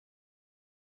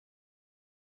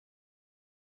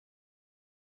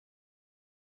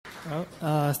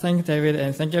Thank David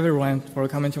and thank everyone for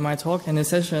coming to my talk and this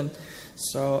session.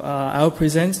 So I'll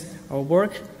present our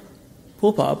work,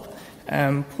 PuPoP.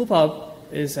 PuPoP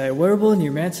is a wearable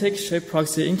pneumatic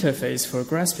shape-proxy interface for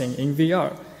grasping in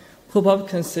VR. PuPoP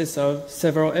consists of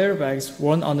several airbags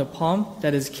worn on the palm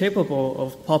that is capable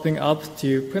of popping up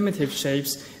to primitive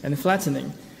shapes and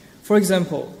flattening. For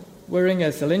example, wearing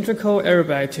a cylindrical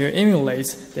airbag to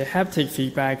emulate the haptic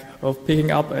feedback of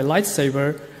picking up a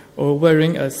lightsaber, or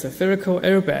wearing a spherical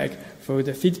airbag for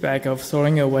the feedback of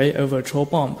throwing away a virtual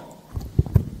bomb.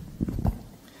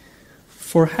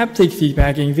 For haptic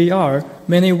feedback in VR,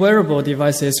 many wearable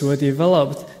devices were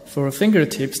developed for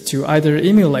fingertips to either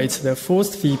emulate the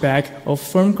forced feedback of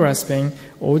firm grasping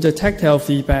or the tactile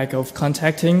feedback of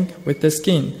contacting with the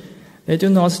skin. They do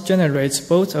not generate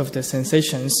both of the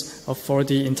sensations for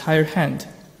the entire hand.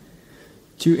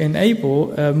 To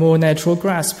enable a more natural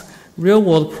grasp,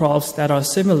 real-world props that are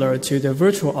similar to the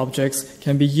virtual objects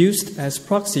can be used as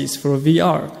proxies for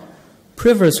VR.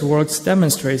 Previous works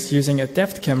demonstrate using a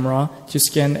depth camera to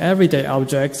scan everyday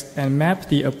objects and map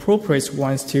the appropriate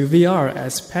ones to VR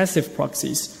as passive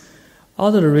proxies.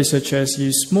 Other researchers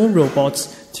use small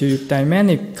robots to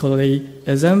dynamically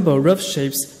assemble rough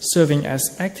shapes serving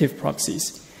as active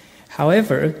proxies.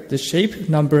 However, the shape,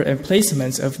 number, and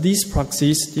placements of these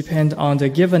proxies depend on the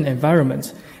given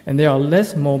environment, and they are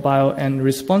less mobile and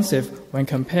responsive when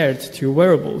compared to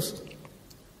wearables.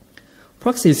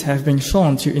 Proxies have been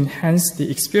shown to enhance the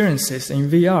experiences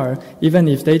in VR, even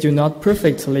if they do not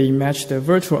perfectly match the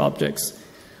virtual objects.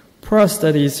 Prior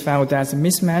studies found that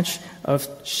mismatch of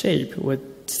shape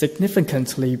would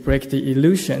significantly break the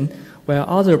illusion, while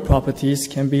other properties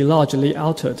can be largely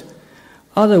altered.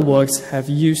 Other works have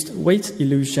used weight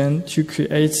illusion to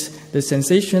create the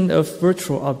sensation of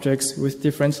virtual objects with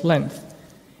different length.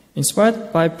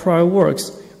 Inspired by prior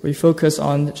works, we focus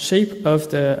on the shape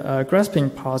of the grasping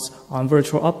parts on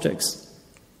virtual objects.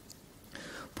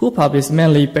 PuPoP is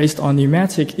mainly based on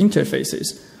pneumatic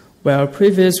interfaces, while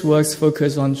previous works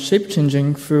focus on shape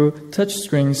changing through touch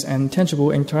screens and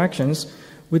tangible interactions.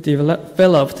 We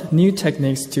developed new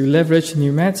techniques to leverage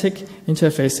pneumatic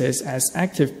interfaces as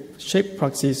active shape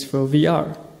proxies for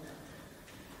VR.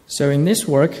 So in this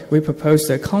work, we propose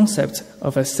the concept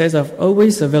of a set of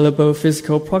always available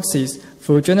physical proxies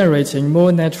for generating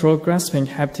more natural grasping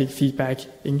haptic feedback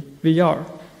in VR.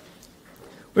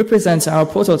 We present our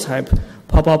prototype,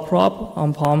 PuPoP prop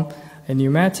on palm, a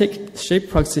pneumatic shape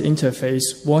proxy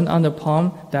interface worn on the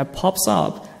palm that pops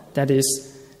up, that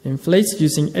is, inflates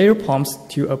using air pumps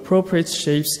to appropriate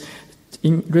shapes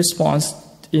in response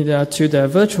to the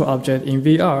virtual object in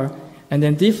VR, and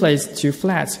then deflates to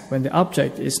flat when the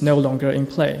object is no longer in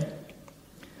play.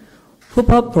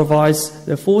 PuPoP provides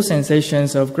the full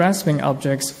sensations of grasping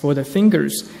objects for the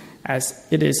fingers, as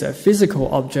it is a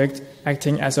physical object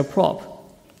acting as a prop.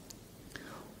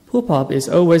 PuPoP is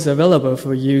always available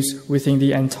for use within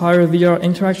the entire VR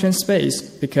interaction space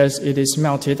because it is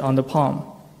mounted on the palm.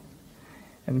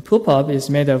 And PuPoP is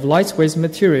made of lightweight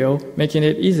material, making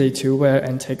it easy to wear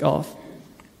and take off.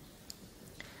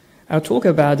 I'll talk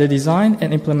about the design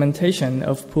and implementation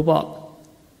of PuPoP.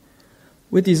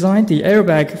 We designed the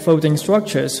airbag folding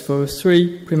structures for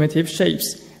 3 primitive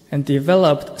shapes and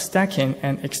developed stacking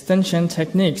and extension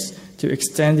techniques to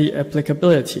extend the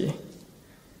applicability.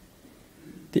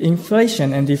 The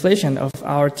inflation and deflation of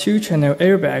our 2-channel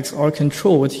airbags are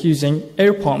controlled using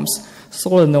air pumps,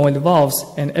 solenoid valves,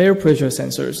 and air pressure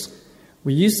sensors.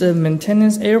 We use the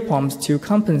maintenance air pumps to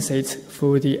compensate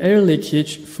for the air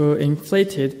leakage for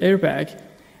inflated airbag,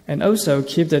 and also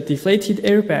keep the deflated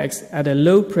airbags at a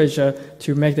low pressure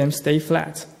to make them stay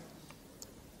flat.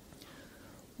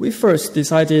 We first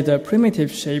decided the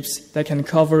primitive shapes that can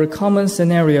cover common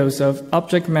scenarios of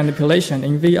object manipulation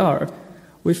in VR.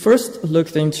 We first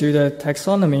looked into the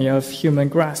taxonomy of human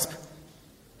grasp.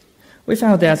 We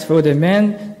found that for the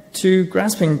main 2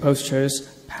 grasping postures,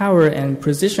 power and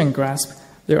precision grasp,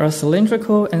 there are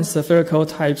cylindrical and spherical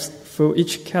types for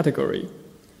each category.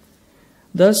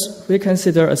 Thus, we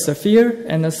consider a sphere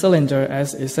and a cylinder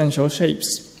as essential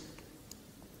shapes.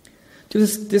 To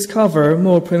discover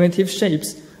more primitive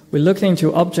shapes, we looked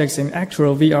into objects in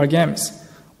actual VR games.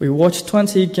 We watched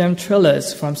 20 game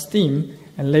trailers from Steam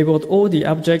and labeled all the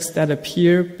objects that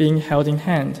appear being held in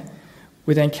hand.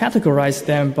 We then categorized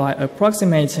them by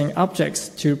approximating objects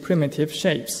to primitive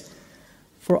shapes.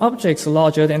 For objects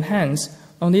larger than hands,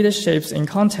 only the shapes in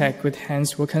contact with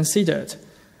hands were considered.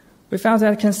 We found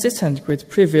that consistent with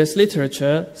previous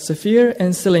literature, sphere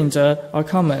and cylinder are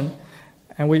common,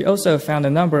 and we also found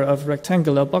a number of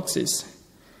rectangular boxes.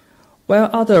 While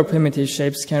other primitive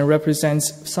shapes can represent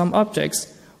some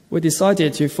objects, we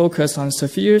decided to focus on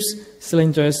spheres,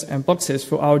 cylinders, and boxes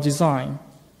for our design.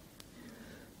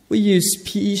 We use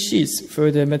PE sheets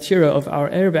for the material of our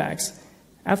airbags.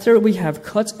 After we have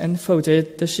cut and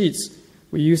folded the sheets,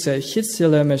 we use a heat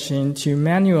sealer machine to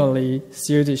manually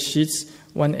seal the sheets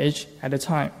one edge at a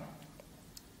time.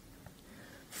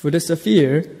 For the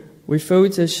sphere, we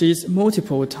fold the sheets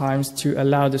multiple times to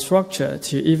allow the structure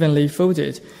to evenly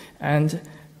folded and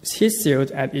heat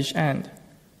sealed at each end.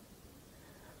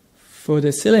 For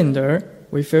the cylinder,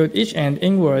 we fold each end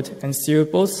inward and seal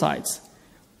both sides.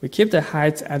 We keep the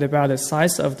height at about the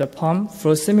size of the palm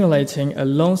for simulating a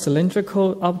long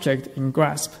cylindrical object in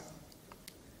grasp.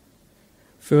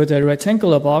 For the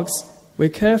rectangular box, we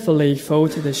carefully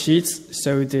fold the sheets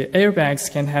so the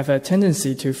airbags can have a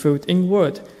tendency to fold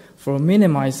inward for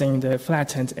minimizing the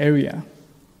flattened area.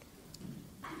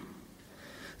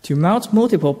 To mount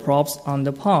multiple props on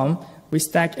the palm, we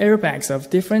stack airbags of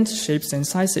different shapes and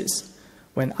sizes.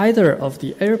 When either of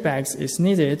the airbags is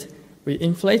needed, we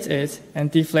inflate it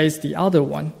and deflate the other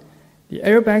one. The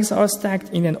airbags are stacked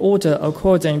in an order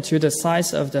according to the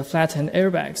size of the flattened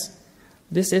airbags.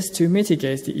 This is to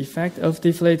mitigate the effect of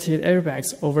deflated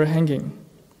airbags overhanging.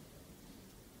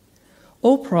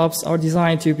 All props are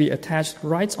designed to be attached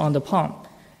right on the palm.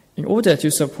 In order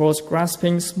to support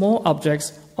grasping small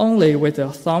objects only with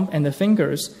the thumb and the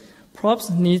fingers, props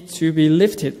need to be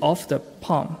lifted off the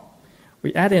palm.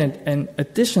 We added an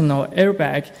additional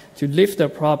airbag to lift the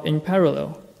prop in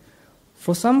parallel.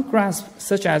 For some grasps,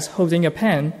 such as holding a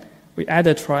pen, we add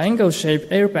a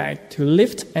triangle-shaped airbag to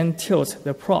lift and tilt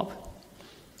the prop.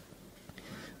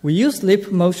 We use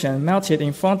lip motion mounted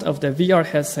in front of the VR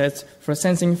headset for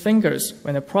sensing fingers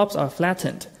when the props are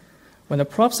flattened. When the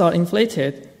props are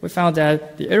inflated, we found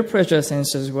that the air pressure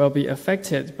sensors will be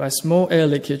affected by small air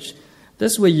leakage.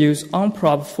 Thus, we use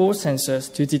on-prop force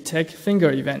sensors to detect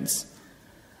finger events.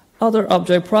 Other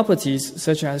object properties,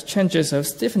 such as changes of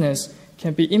stiffness,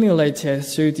 can be emulated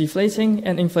through deflating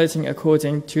and inflating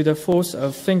according to the force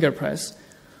of finger press.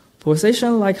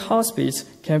 Position like heartbeats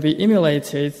can be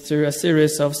emulated through a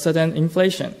series of sudden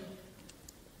inflation.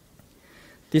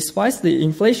 Despite the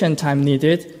inflation time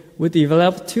needed, we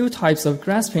developed two types of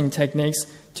grasping techniques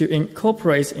to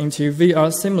incorporate into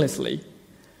VR seamlessly.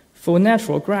 For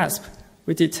natural grasp,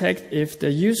 we detect if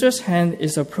the user's hand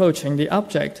is approaching the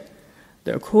object.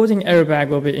 The according airbag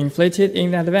will be inflated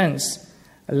in advance,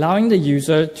 allowing the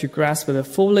user to grasp the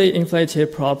fully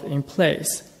inflated prop in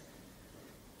place.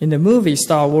 In the movie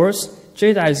Star Wars,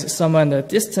 Jedi summon a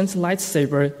distant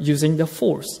lightsaber using the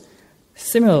Force.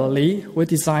 Similarly, we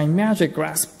design magic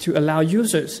grasp to allow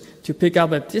users to pick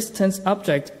up a distant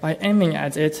object by aiming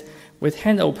at it with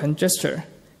hand-open gesture.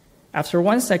 After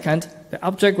 1 second, the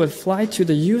object would fly to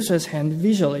the user's hand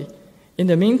visually. In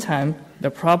the meantime, the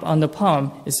prop on the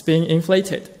palm is being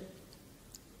inflated.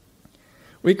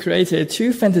 We created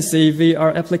two fantasy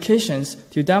VR applications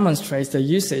to demonstrate the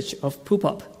usage of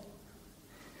PuPoP.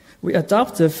 We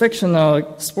adopt the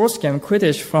fictional sports game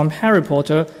Quidditch from Harry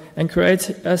Potter and create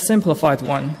a simplified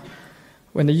one.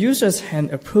 When the user's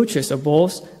hand approaches a ball,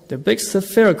 the big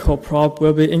spherical prop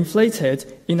will be inflated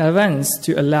in advance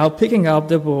to allow picking up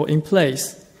the ball in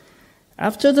place.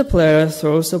 After the player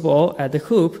throws the ball at the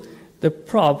hoop, the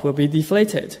prop will be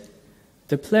deflated.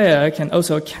 The player can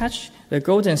also catch the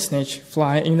golden snitch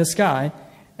flying in the sky,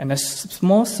 and a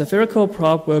small spherical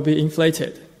prop will be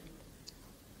inflated.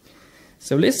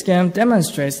 So this game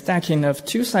demonstrates stacking of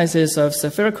two sizes of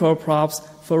spherical props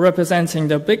for representing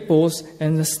the big balls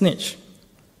and the snitch.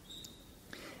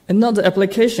 Another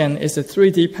application is the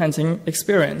 3D painting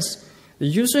experience. The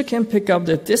user can pick up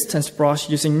the distance brush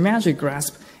using magic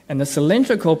grasp, and the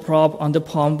cylindrical prop on the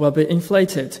palm will be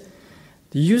inflated.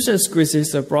 The user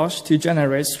squeezes the brush to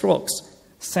generate strokes,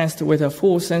 sensed with a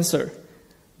force sensor.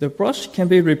 The brush can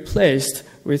be replaced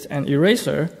with an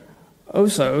eraser,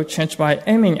 also changed by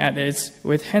aiming at it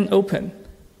with hand open.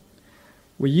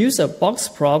 We use a box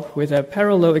prop with a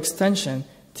parallel extension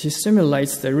to simulate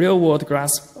the real-world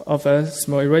grasp of a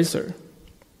small eraser.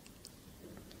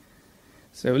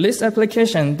 So this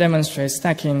application demonstrates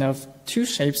stacking of two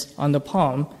shapes on the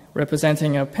palm,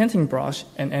 representing a painting brush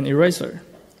and an eraser.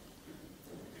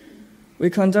 We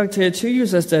conducted two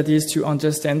user studies to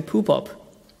understand PuPoP.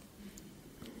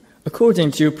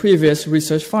 According to previous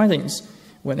research findings,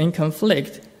 when in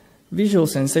conflict, visual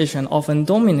sensation often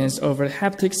dominates over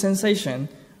haptic sensation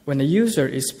when the user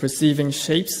is perceiving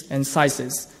shapes and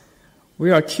sizes. We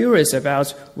are curious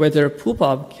about whether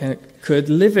PuPoP could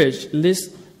leverage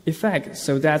this effect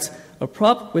so that a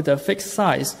prop with a fixed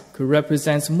size could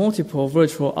represent multiple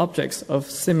virtual objects of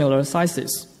similar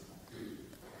sizes.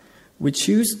 We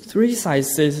choose 3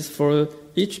 sizes for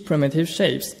each primitive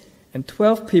shapes and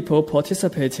 12 people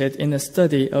participated in a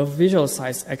study of visual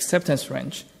size acceptance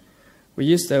range. We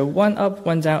used the one-up,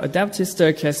 one-down adaptive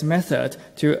staircase method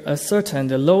to ascertain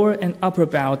the lower and upper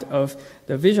bound of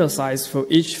the visual size for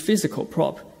each physical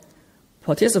prop.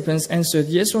 Participants answered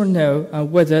yes or no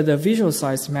on whether the visual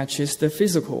size matches the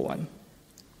physical one.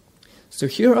 So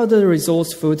here are the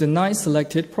results for the 9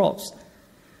 selected props.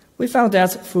 We found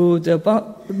that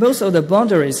most of the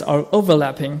boundaries are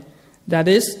overlapping. That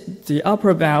is, the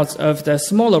upper bounds of the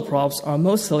smaller props are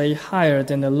mostly higher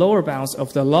than the lower bounds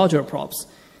of the larger props.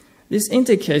 This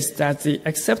indicates that the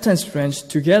acceptance range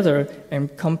together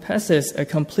encompasses a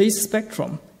complete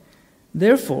spectrum.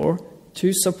 Therefore,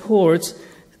 to support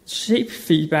shape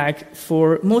feedback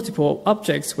for multiple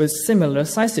objects with similar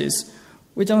sizes,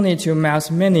 we don't need to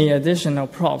mount many additional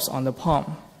props on the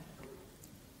palm.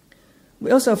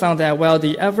 We also found that while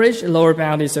the average lower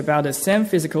bound is about the same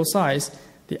physical size,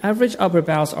 the average upper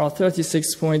bounds are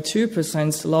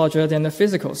 36.2% larger than the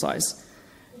physical size.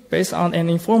 Based on an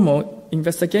informal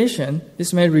investigation,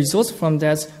 this may result from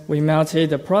that we mounted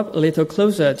the prop a little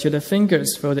closer to the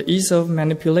fingers for the ease of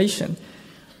manipulation.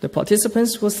 The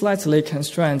participants were slightly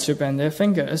constrained to bend their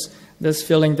fingers, thus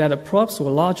feeling that the props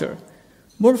were larger.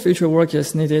 More future work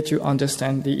is needed to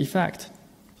understand the effect.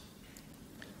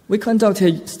 We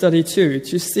conducted study 2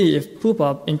 to see if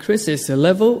PuPoP increases the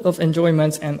level of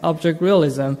enjoyment and object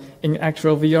realism in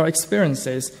actual VR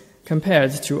experiences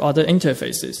compared to other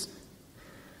interfaces.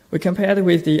 We compared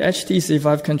with the HTC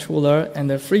Vive controller and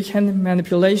the freehand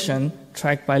manipulation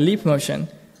tracked by leap motion.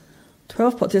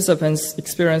 12 participants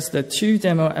experienced the 2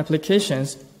 demo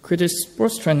applications, Quidditch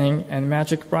sports training and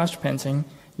magic brush painting,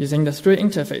 using the 3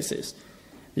 interfaces.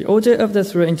 The order of the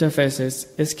 3 interfaces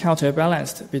is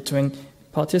counterbalanced between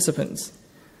participants.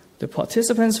 The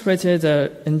participants rated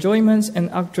the enjoyment and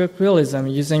object realism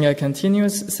using a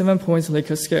continuous 7-point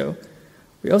Likert scale.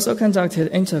 We also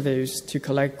conducted interviews to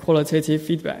collect qualitative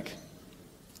feedback.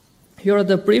 Here are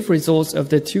the brief results of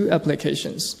the 2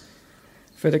 applications.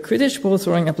 For the Quidditch ball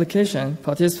throwing application,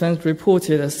 participants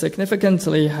reported a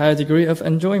significantly higher degree of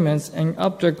enjoyment and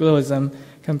object realism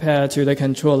compared to the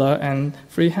controller and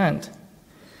freehand.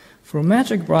 For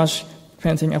magic brush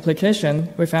painting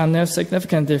application, we found no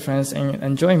significant difference in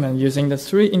enjoyment using the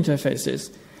 3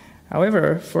 interfaces.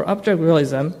 However, for object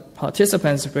realism,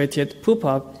 participants rated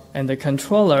PuPoP and the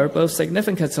controller both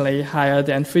significantly higher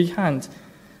than freehand.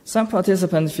 Some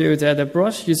participants feel that the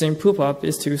brush using PuPoP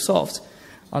is too soft.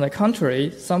 On the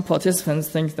contrary, some participants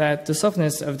think that the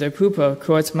softness of the PuPoP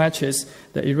quite matches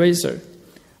the eraser.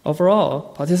 Overall,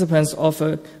 participants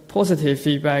offer positive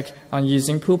feedback on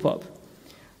using PuPoP.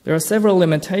 There are several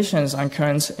limitations on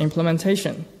current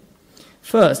implementation.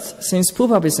 First, since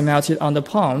PuPoP is mounted on the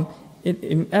palm, it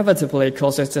inevitably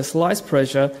causes a slice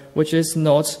pressure which is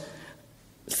not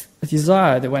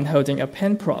desired when holding a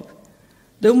pen prop.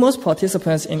 Though most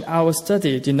participants in our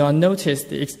study did not notice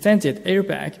the extended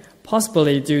airbag,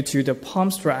 possibly due to the palm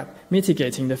strap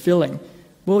mitigating the feeling,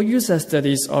 more user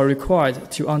studies are required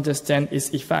to understand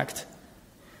its effect.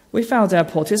 We found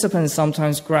that participants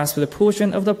sometimes grasp the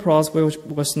portion of the prop which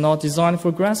was not designed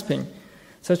for grasping,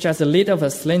 such as the lid of a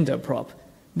cylinder prop.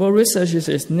 More research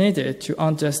is needed to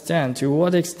understand to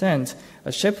what extent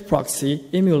a shape-proxy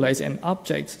emulates an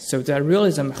object so that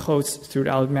realism holds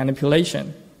throughout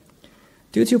manipulation.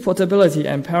 Due to portability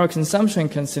and power consumption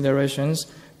considerations,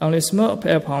 only small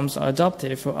air palms are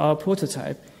adopted for our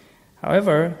prototype.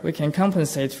 However, we can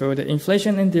compensate for the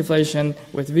inflation and deflation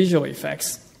with visual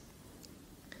effects.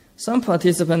 Some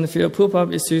participants feel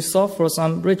PuPoP is too soft for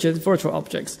some rigid virtual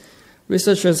objects.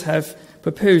 Researchers have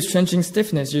proposed changing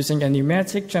stiffness using a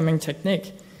pneumatic jamming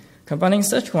technique. Combining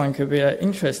such one could be an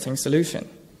interesting solution.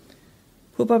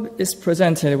 PuPoP is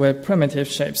presented with primitive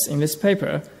shapes in this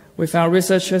paper. We found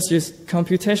researchers use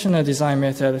computational design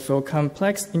method for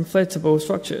complex inflatable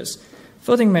structures.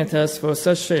 Folding methods for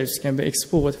such shapes can be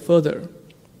explored further.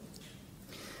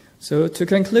 So to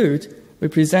conclude, we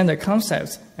present a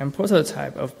concept and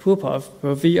prototype of PuPoP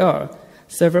for VR.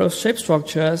 Several shape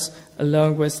structures,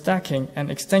 along with stacking and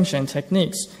extension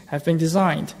techniques, have been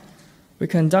designed. We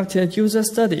conducted user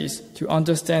studies to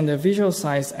understand the visual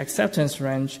size acceptance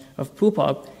range of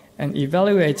PuPoP and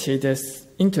evaluated this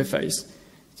interface.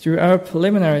 Through our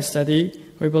preliminary study,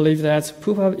 we believe that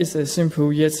PuPoP is a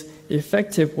simple yet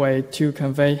effective way to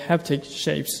convey haptic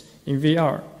shapes in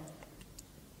VR.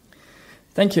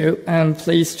 Thank you, and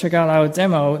please check out our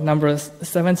demo number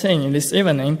 17 this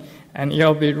evening, and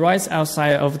it'll be right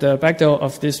outside of the back door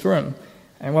of this room.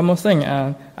 And one more thing,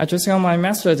 I just got my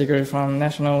master's degree from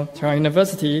National Taiwan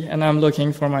University, and I'm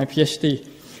looking for my PhD.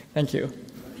 Thank you.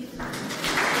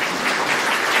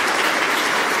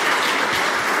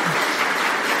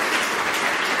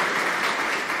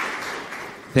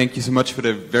 Thank you so much for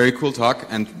the very cool talk,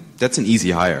 and that's an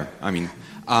easy hire. I mean,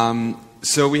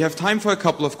 so we have time for a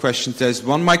couple of questions. There's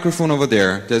one microphone over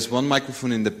there. There's one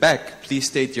microphone in the back. Please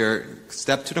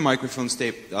step to the microphone,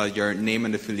 state your name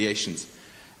and affiliations.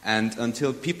 And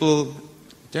until people,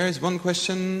 there is one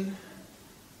question.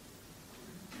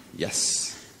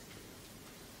 Yes.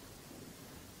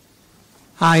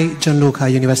 Hi, Gianluca,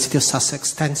 University of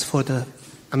Sussex. Thanks for the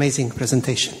amazing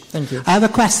presentation. Thank you. I have a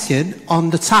question on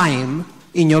the time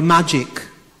in your magic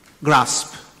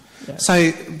grasp. Yes.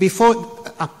 So before,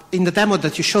 in the demo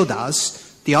that you showed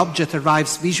us, the object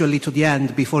arrives visually to the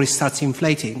end before it starts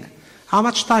inflating. How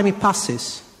much time it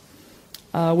passes?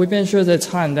 We measure the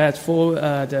time that for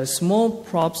the small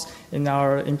props in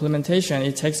our implementation,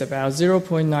 it takes about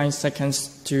 0.9 seconds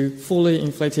to fully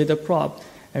inflate the prop.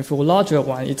 And for larger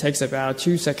one, it takes about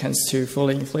 2 seconds to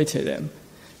fully inflate them.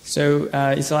 So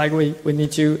it's like we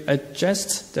need to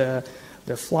adjust the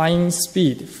flying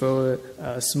speed for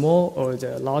small or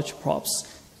the large props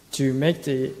to make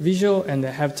the visual and the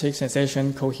haptic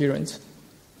sensation coherent.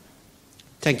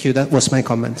 Thank you. That was my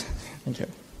comment. Thank you.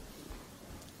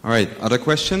 All right. Other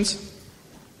questions?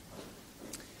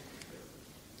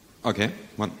 Okay.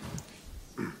 One.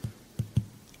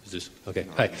 Is this okay?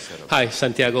 Hi. Hi,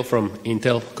 Santiago from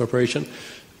Intel Corporation.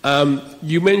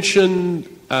 You mentioned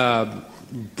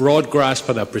broad grasp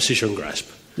and a precision grasp.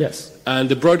 Yes. And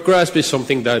the broad grasp is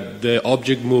something that the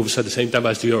object moves at the same time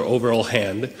as your overall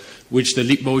hand, which the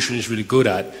leap motion is really good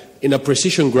at. In a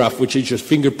precision grasp, which is just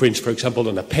fingerprints, for example,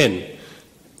 on a pen,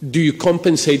 do you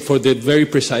compensate for the very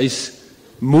precise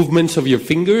movements of your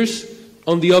fingers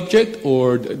on the object,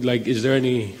 or like is there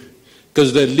any?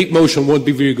 Because the leap motion won't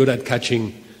be very good at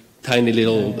catching tiny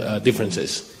little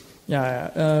differences.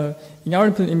 Yeah. In our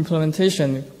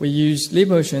implementation, we use leap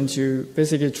motion to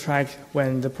basically track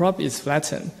when the prop is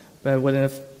flattened. But when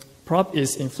the prop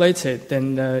is inflated,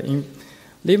 then the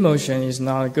leap motion is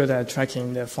not good at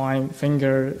tracking the fine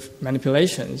finger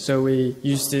manipulation. So we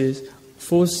use this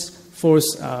force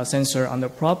sensor on the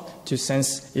prop to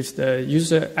sense if the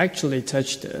user actually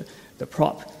touched the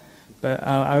prop.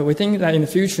 But we think that in the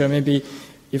future, maybe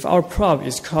if our prop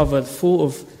is covered full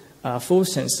of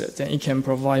force sensor, then it can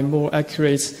provide more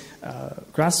accurate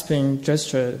grasping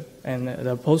gesture and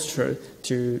the posture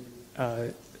to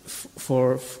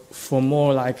for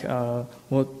more like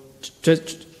more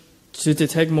to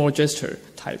detect more gesture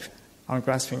type on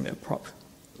grasping the prop.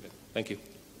 Okay. Thank you.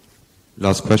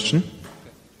 Last question.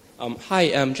 Hi,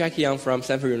 I'm Jackie Yang from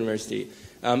Stanford University.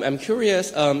 I'm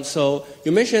curious, so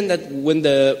you mentioned that when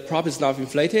the prop is not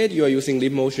inflated, you are using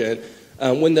leap motion.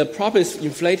 When the prop is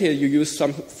inflated, you use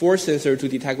some force sensor to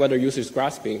detect whether the user is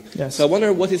grasping. Yes. So I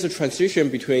wonder what is the transition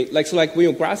between, like when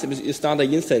you grasp, it's not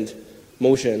an instant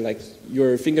motion, like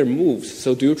your finger moves.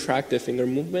 So do you track the finger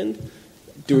movement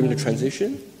during the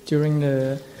transition? During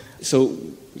the... So,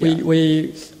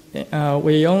 yeah.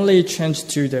 We only change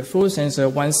to the force sensor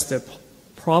once the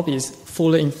prop is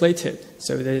fully inflated.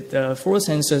 So the force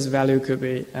sensor's value could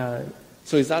be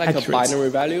so is that like accurate. A binary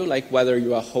value, like whether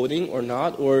you are holding or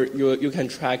not, or you can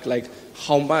track like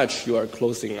how much you are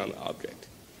closing on the object?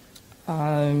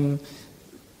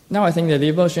 Now I think the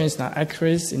leap motion is not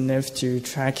accurate enough to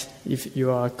track if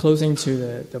you are closing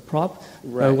to the prop.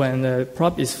 Right. But when the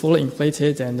prop is fully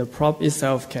inflated, then the prop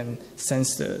itself can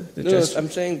sense the gesture. No, I'm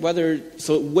saying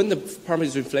so when the prop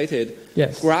is inflated,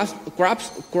 yes. grasp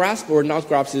or not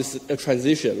grasp is a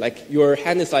transition. Like your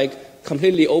hand is like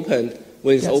completely open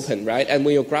when it's open, right? And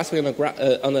when you're grasping on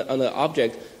an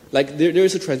object, like there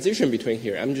is a transition between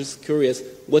here. I'm just curious,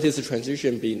 what is the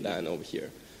transition being done over here?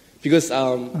 Because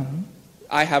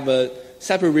I have a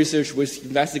separate research which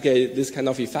investigated this kind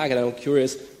of effect, and I'm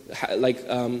curious,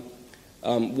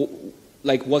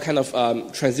 what kind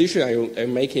of transition are you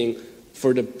making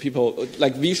for the people,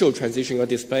 like visual transition you're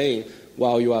displaying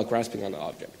while you are grasping on the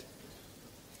object?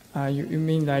 You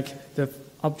mean like the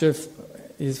object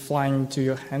is flying to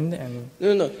your hand and...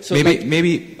 No. So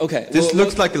maybe okay. This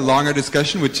looks like a longer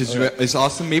discussion, which is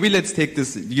awesome. Maybe let's take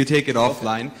this, you take it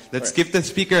offline. Let's give the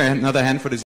speaker another hand for this.